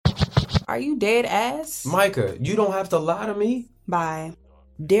Are you dead ass? Micah, you don't have to lie to me. Bye.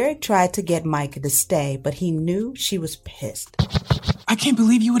 Derek tried to get Micah to stay, but he knew she was pissed. I can't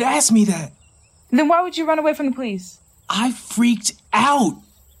believe you would ask me that. Then why would you run away from the police? I freaked out.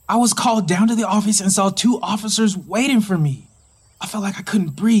 I was called down to the office and saw 2 officers waiting for me. I felt like I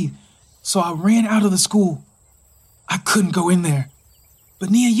couldn't breathe, so I ran out of the school. I couldn't go in there. But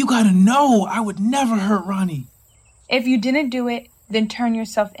Nia, you gotta know, I would never hurt Ronnie. If you didn't do it, then turn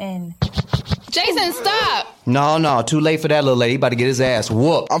yourself in. Jason, stop! No, too late for that little lady. He about to get his ass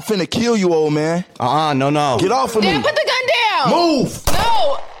whooped. I'm finna kill you, old man. No. Get off of me. Dad, put the gun down! Move!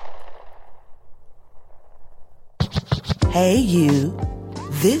 No! Hey, you.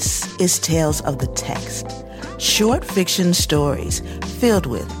 This is Tales of the Text. Short fiction stories filled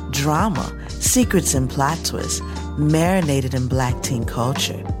with drama, secrets and plot twists, marinated in Black teen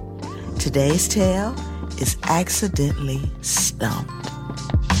culture. Today's tale is Accidentally Stumped.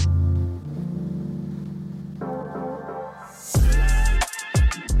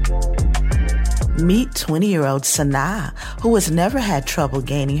 Meet 20-year-old Sanaa, who has never had trouble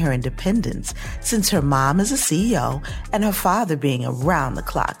gaining her independence since her mom is a CEO and her father being a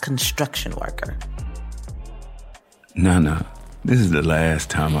round-the-clock construction worker. Nana, this is the last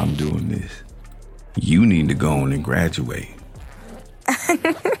time I'm doing this. You need to go on and graduate.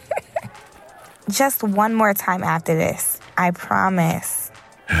 Just one more time after this. I promise.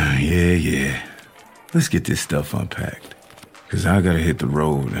 Yeah. Let's get this stuff unpacked. Because I gotta hit the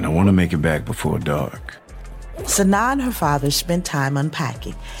road, and I want to make it back before dark. Sanaa and her father spent time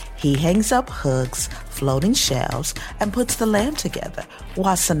unpacking. He hangs up hooks, floating shelves, and puts the lamp together,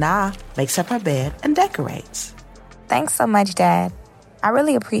 while Sanaa makes up her bed and decorates. Thanks so much, Dad. I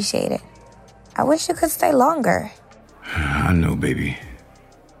really appreciate it. I wish you could stay longer. I know, baby.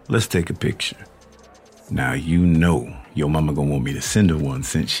 Let's take a picture. Now you know your mama gonna want me to send her one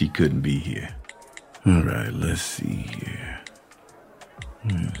since she couldn't be here. All right, let's see here.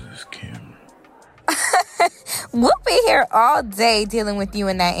 Where's this camera? We'll be here all day dealing with you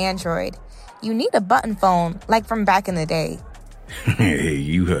and that Android. You need a button phone, like from back in the day. Hey,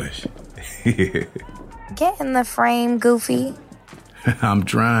 you hush. Get in the frame, Goofy. I'm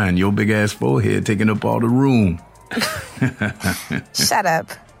trying. Your big-ass forehead taking up all the room. Shut up.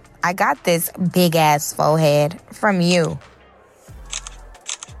 I got this big-ass forehead from you.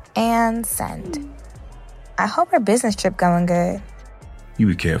 And send. I hope her business trip going good. You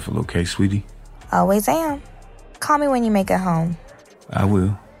be careful, okay, sweetie? Always am. Call me when you make it home. I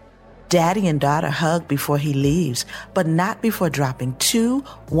will. Daddy and daughter hug before he leaves, but not before dropping 2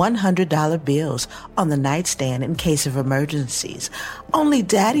 $100 bills on the nightstand in case of emergencies. Only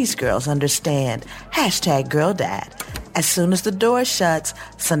Daddy's girls understand. #GirlDad. As soon as the door shuts,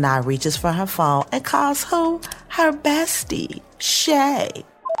 Sanaa reaches for her phone and calls who? Her bestie, Shay.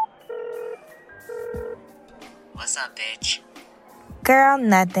 What's up, bitch? Girl,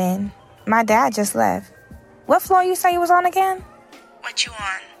 nothing. My dad just left. What floor you say you was on again? What you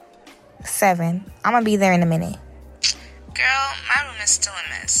on? 7. I'm gonna be there in a minute. Girl, my room is still a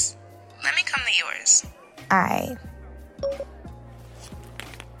mess. Let me come to yours. Alright.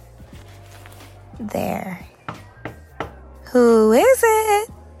 There. Who is it?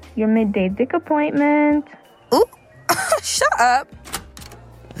 Your midday dick appointment. Ooh, shut up.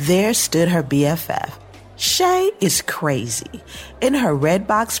 There stood her BFF. Shay is crazy. In her red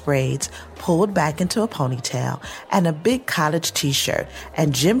box braids, pulled back into a ponytail, and a big college t-shirt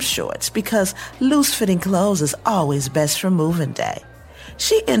and gym shorts because loose-fitting clothes is always best for moving day.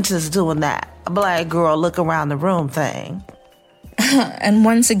 She enters doing that black girl look around the room thing. And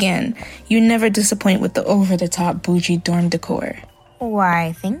once again, you never disappoint with the over-the-top bougie dorm decor.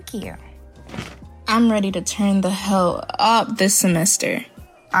 Why, thank you. I'm ready to turn the hell up this semester.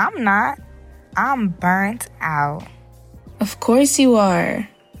 I'm not. I'm burnt out. Of course you are.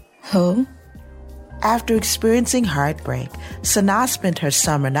 Who? After experiencing heartbreak, Sanaa spent her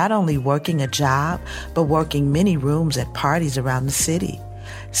summer not only working a job, but working many rooms at parties around the city.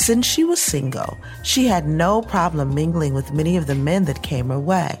 Since she was single, she had no problem mingling with many of the men that came her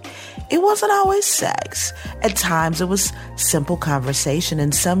way. It wasn't always sex. At times it was simple conversation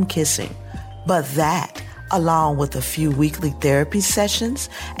and some kissing. But that, along with a few weekly therapy sessions,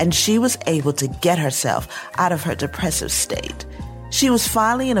 and she was able to get herself out of her depressive state. She was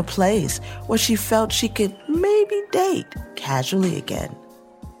finally in a place where she felt she could maybe date casually again.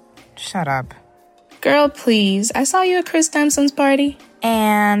 Shut up. Girl, please. I saw you at Chris Dempson's party.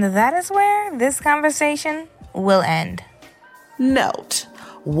 And that is where this conversation will end. Note,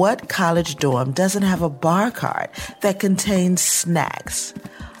 what college dorm doesn't have a bar cart that contains snacks?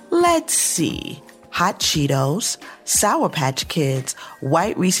 Let's see. hot Cheetos, Sour Patch Kids,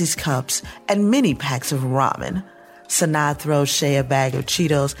 white Reese's Cups, and mini packs of ramen. Sanaa throws Shay a bag of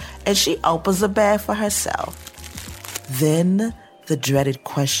Cheetos, and she opens the bag for herself. Then the dreaded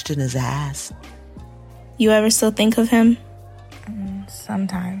question is asked. You ever still think of him?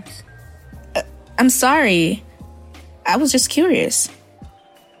 Sometimes. I'm sorry. I was just curious.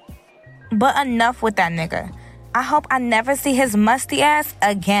 But enough with that nigga. I hope I never see his musty ass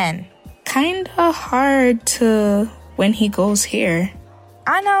again. Kinda hard to when he goes here.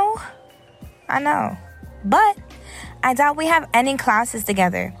 I know. But I doubt we have any classes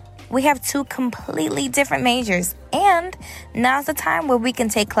together. We have 2 completely different majors. And now's the time where we can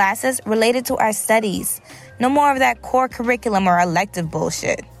take classes related to our studies. No more of that core curriculum or elective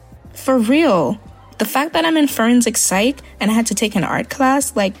bullshit. For real. The fact that I'm in forensic psych and I had to take an art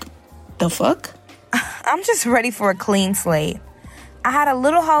class, like, the fuck? I'm just ready for a clean slate. I had a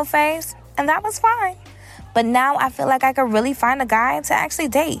little hoe phase, and that was fine. But now I feel like I could really find a guy to actually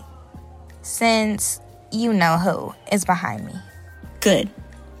date. Since you know who is behind me. Good.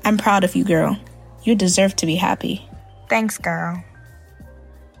 I'm proud of you, girl. You deserve to be happy. Thanks, girl.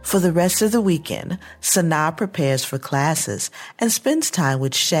 For the rest of the weekend, Sanaa prepares for classes and spends time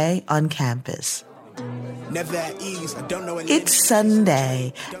with Shay on campus. It's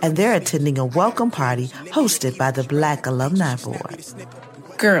Sunday, and they're attending a welcome party hosted by the Black Alumni Board.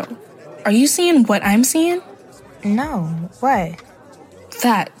 Girl, are you seeing what I'm seeing? No, what?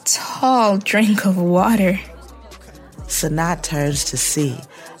 That tall drink of water. Sanaa turns to see,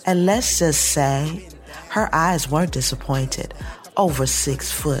 and let's just say, her eyes weren't disappointed. Over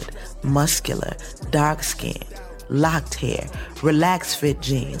 6 foot, muscular, dark skin, locked hair, relaxed fit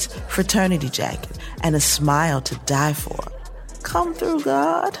jeans, fraternity jacket, and a smile to die for. Come through,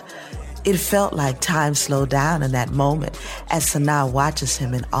 God. It felt like time slowed down in that moment as Sanaa watches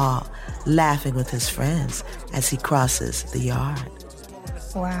him in awe, laughing with his friends as he crosses the yard.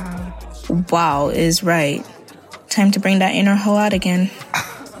 Wow. Wow is right. Time to bring that inner hoe out again.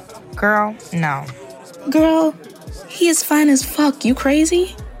 Girl, no. Girl, he is fine as fuck. You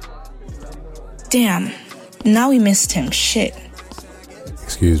crazy? Damn. Now we missed him. Shit.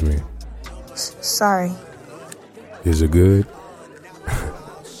 Excuse me. Sorry. Is it good?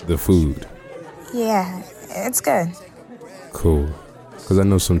 The food. Yeah, it's good. Cool. Because I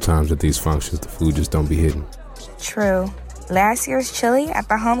know sometimes at these functions the food just don't be hidden. True. Last year's chili at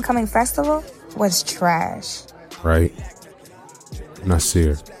the homecoming festival was trash. Right?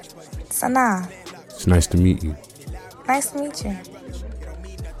 Nasir. Sanaa. It's nice to meet you. Nice to meet you.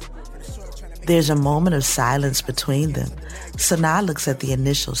 There's a moment of silence between them. Sanaa looks at the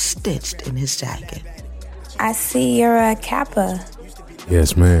initials stitched in his jacket. I see you're a Kappa.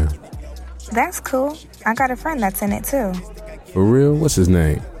 Yes, ma'am. That's cool. I got a friend that's in it too. For real? What's his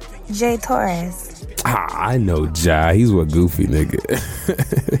name? Jay Torres. I know Jai. He's one goofy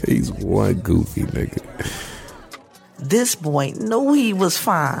nigga. He's one goofy nigga. This boy knew he was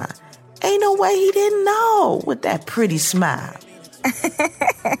fine. Ain't no way he didn't know with that pretty smile.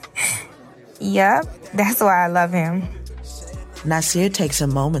 Yup, that's why I love him. Nasir takes a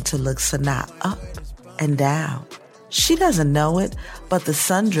moment to look Sanaa up and down. She doesn't know it, but the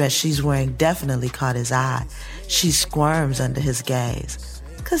sundress she's wearing definitely caught his eye. She squirms under his gaze.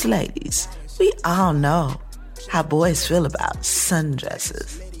 'Cause ladies, we all know how boys feel about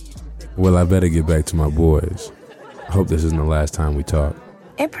sundresses. Well, I better get back to my boys. I hope this isn't the last time we talk.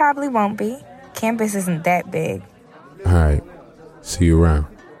 It probably won't be. Campus isn't that big. All right. See you around.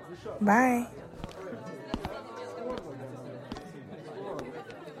 Bye.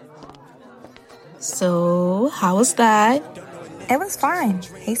 So, how was that? It was fine.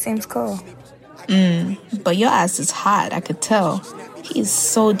 He seems cool. But your ass is hot, I could tell. He's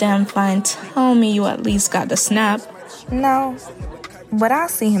so damn fine. Tell me you at least got the snap. No, but I'll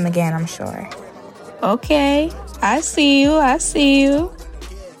see him again, I'm sure. Okay, I see you.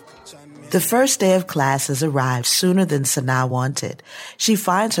 The first day of classes arrived sooner than Sanaa wanted. She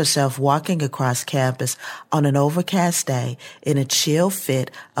finds herself walking across campus on an overcast day in a chill fit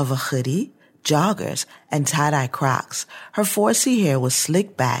of a hoodie, joggers, and tie-dye Crocs. Her 4C hair was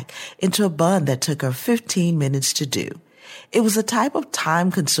slicked back into a bun that took her 15 minutes to do. It was a type of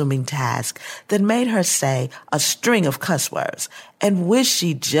time-consuming task that made her say a string of cuss words and wish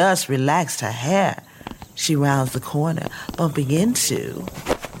she just relaxed her hair. She rounds the corner, bumping into...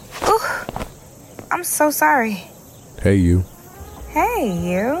 Ooh, I'm so sorry. Hey, you. Hey,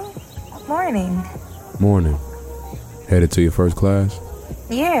 you. Morning. Morning. Headed to your first class?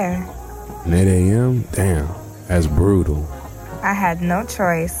 Yeah. An 8 a.m.? Damn, that's brutal. I had no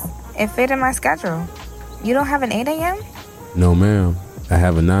choice. It fit in my schedule. You don't have an 8 a.m.? No, ma'am. I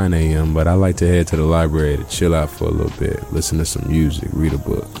have a 9 a.m., but I like to head to the library to chill out for a little bit, listen to some music, read a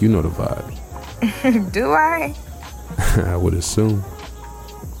book. You know the vibe. Do I? I would assume.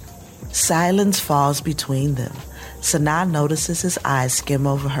 Silence falls between them. Sanaa notices his eyes skim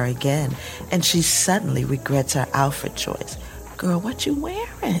over her again, and she suddenly regrets her outfit choice. Girl, what you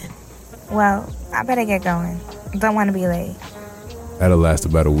wearing? Well, I better get going. Don't want to be late. That'll last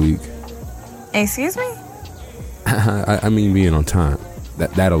about a week. Excuse me? I mean being on time.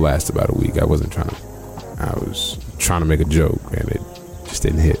 That'll last about a week. I was trying to make a joke, and it just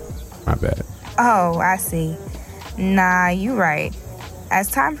didn't hit. My bad. Oh, I see. Nah, you right. As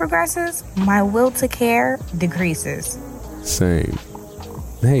time progresses, my will to care decreases. Same.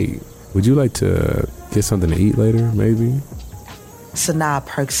 Hey, would you like to get something to eat later, maybe? Sanaa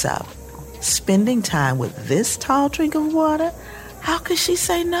perks up. Spending time with this tall drink of water? How could she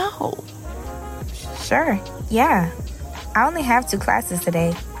say no? Sure, yeah. I only have 2 classes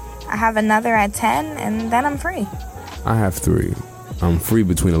today. I have another at 10, and then I'm free. I have 3. I'm free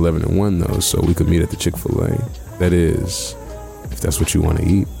between 11 and 1, though, so we could meet at the Chick-fil-A. That is, if that's what you want to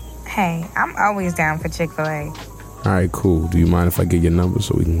eat. Hey, I'm always down for Chick-fil-A. All right, cool. Do you mind if I get your number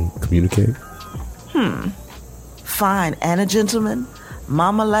so we can communicate? Fine, and a gentleman.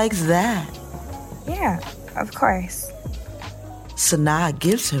 Mama likes that. Yeah, of course. Sanaa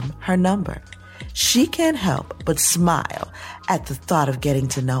gives him her number. She can't help but smile at the thought of getting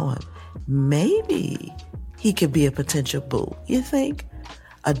to know him. Maybe he could be a potential boo, you think?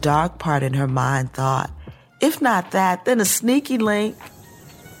 A dark part in her mind thought, if not that, then a sneaky link.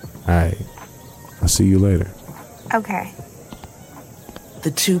 All right. I'll see you later. Okay.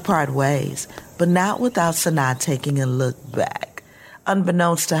 The two part ways, but not without Sanaa taking a look back.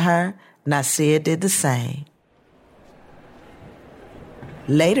 Unbeknownst to her, Nasir did the same.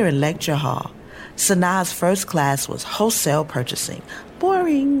 Later in lecture hall, Sanaa's first class was wholesale purchasing.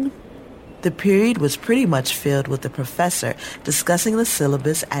 Boring. The period was pretty much filled with the professor discussing the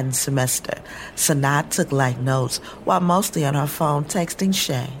syllabus and semester. Sanaa took light notes while mostly on her phone texting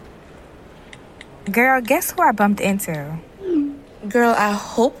Shay. Girl, guess who I bumped into? Girl, I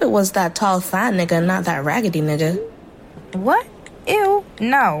hope it was that tall fat nigga, not that raggedy nigga. What? Ew.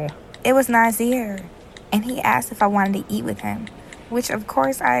 No, it was Nasir. And he asked if I wanted to eat with him, which of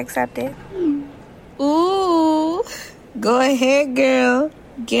course I accepted. Ooh, go ahead, girl.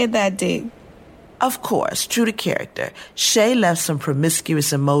 Get that dick. Of course, true to character, Shay left some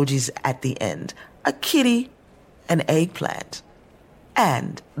promiscuous emojis at the end. A kitty, an eggplant,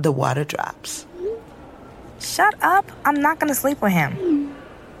 and the water drops. Shut up. I'm not gonna sleep with him.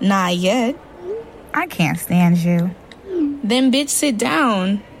 Not yet. I can't stand you. Then bitch, sit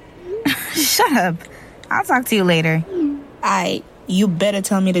down. Shut up. I'll talk to you later. You better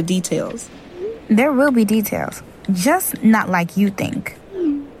tell me the details. There will be details. Just not like you think.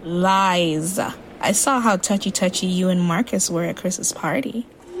 Lies. I saw how touchy-touchy you and Marcus were at Chris's party.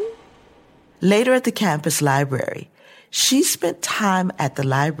 Later at the campus library, she spent time at the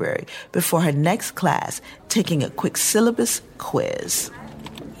library before her next class taking a quick syllabus quiz.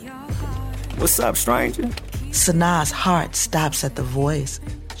 What's up, stranger? Sanaa's heart stops at the voice.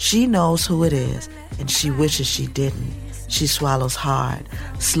 She knows who it is, and she wishes she didn't. She swallows hard,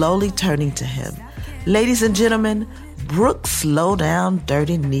 slowly turning to him. Ladies and gentlemen, Brooke Slow Down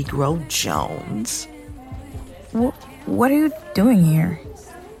Dirty Negro Jones. What are you doing here?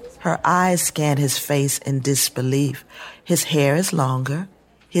 Her eyes scan his face in disbelief. His hair is longer.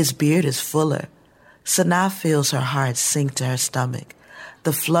 His beard is fuller. Sanaa feels her heart sink to her stomach.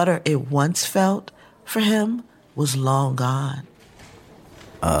 The flutter it once felt for him was long gone.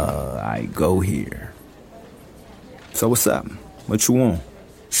 I go here. So what's up? What you want?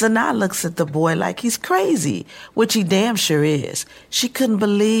 Sanaa looks at the boy like he's crazy, which he damn sure is. She couldn't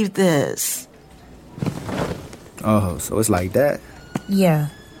believe this. Oh, so it's like that? Yeah,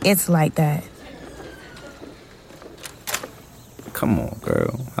 it's like that. Come on,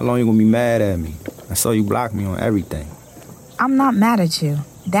 girl. How long you gonna be mad at me? I saw you block me on everything. I'm not mad at you.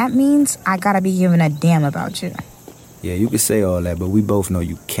 That means I gotta be giving a damn about you. Yeah, you can say all that, but we both know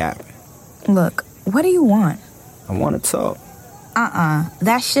you capping. Look, what do you want? I want to talk.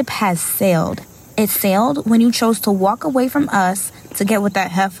 That ship has sailed. It sailed when you chose to walk away from us to get with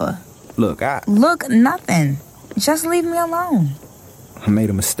that heifer. Look, Look, nothing. Just leave me alone. I made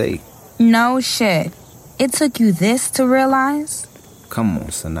a mistake. No shit. It took you this to realize? Come on,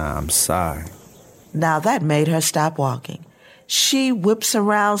 Sanaa, I'm sorry. Now that made her stop walking. She whips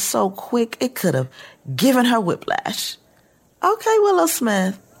around so quick it could have given her whiplash. Okay, Willow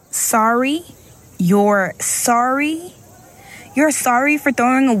Smith. Sorry? You're sorry? You're sorry for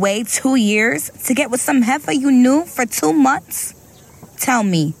throwing away 2 years to get with some heifer you knew for 2 months? Tell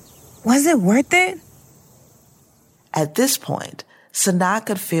me, was it worth it? At this point, Sanaa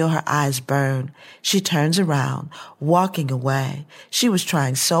could feel her eyes burn. She turns around, walking away. She was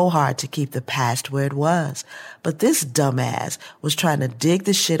trying so hard to keep the past where it was, but this dumbass was trying to dig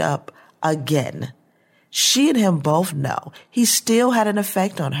the shit up again. She and him both know he still had an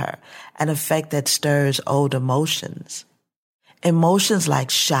effect on her, an effect that stirs old emotions. Emotions like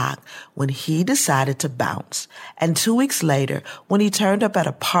shock when he decided to bounce, and 2 weeks later when he turned up at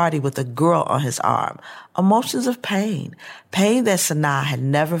a party with a girl on his arm. Emotions of pain that Sanaa had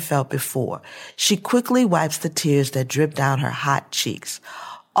never felt before. She quickly wipes the tears that dripped down her hot cheeks.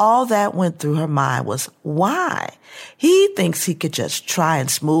 All that went through her mind was, why? He thinks he could just try and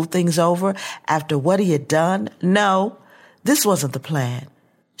smooth things over after what he had done? No, this wasn't the plan.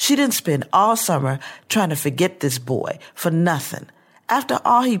 She didn't spend all summer trying to forget this boy for nothing. After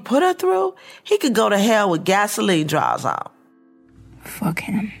all he put her through, he could go to hell with gasoline draws on. Fuck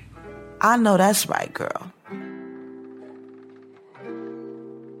him. I know that's right, girl.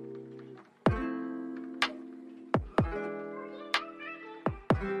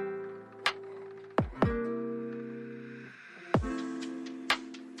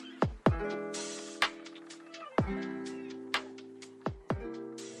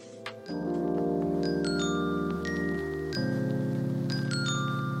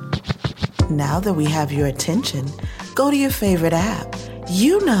 Now that we have your attention, go to your favorite app.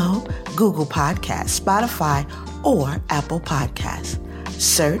 You know, Google Podcasts, Spotify, or Apple Podcasts.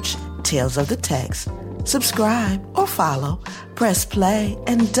 Search Tales of the Text. Subscribe or follow. Press play.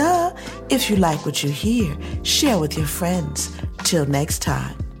 And if you like what you hear, share with your friends. Till next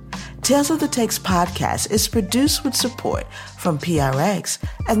time. Tales of the Text podcast is produced with support from PRX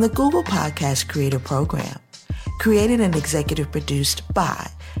and the Google Podcast Creator Program. Created and executive produced by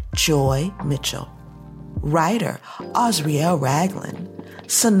Joy Mitchell. Writer, Osriel Ragland.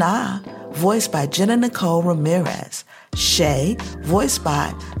 Sanaa, voiced by Jenna Nicole Ramirez. Shay, voiced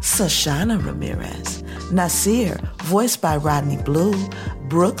by Sashana Ramirez. Nasir, voiced by Rodney Blue.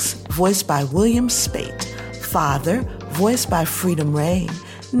 Brooks, voiced by William Spate. Father, voiced by Freedom Rain.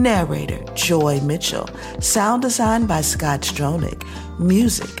 Narrator, Joy Mitchell. Sound design by Scott Stronick.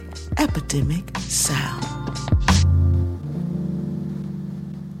 Music, Epidemic Sound.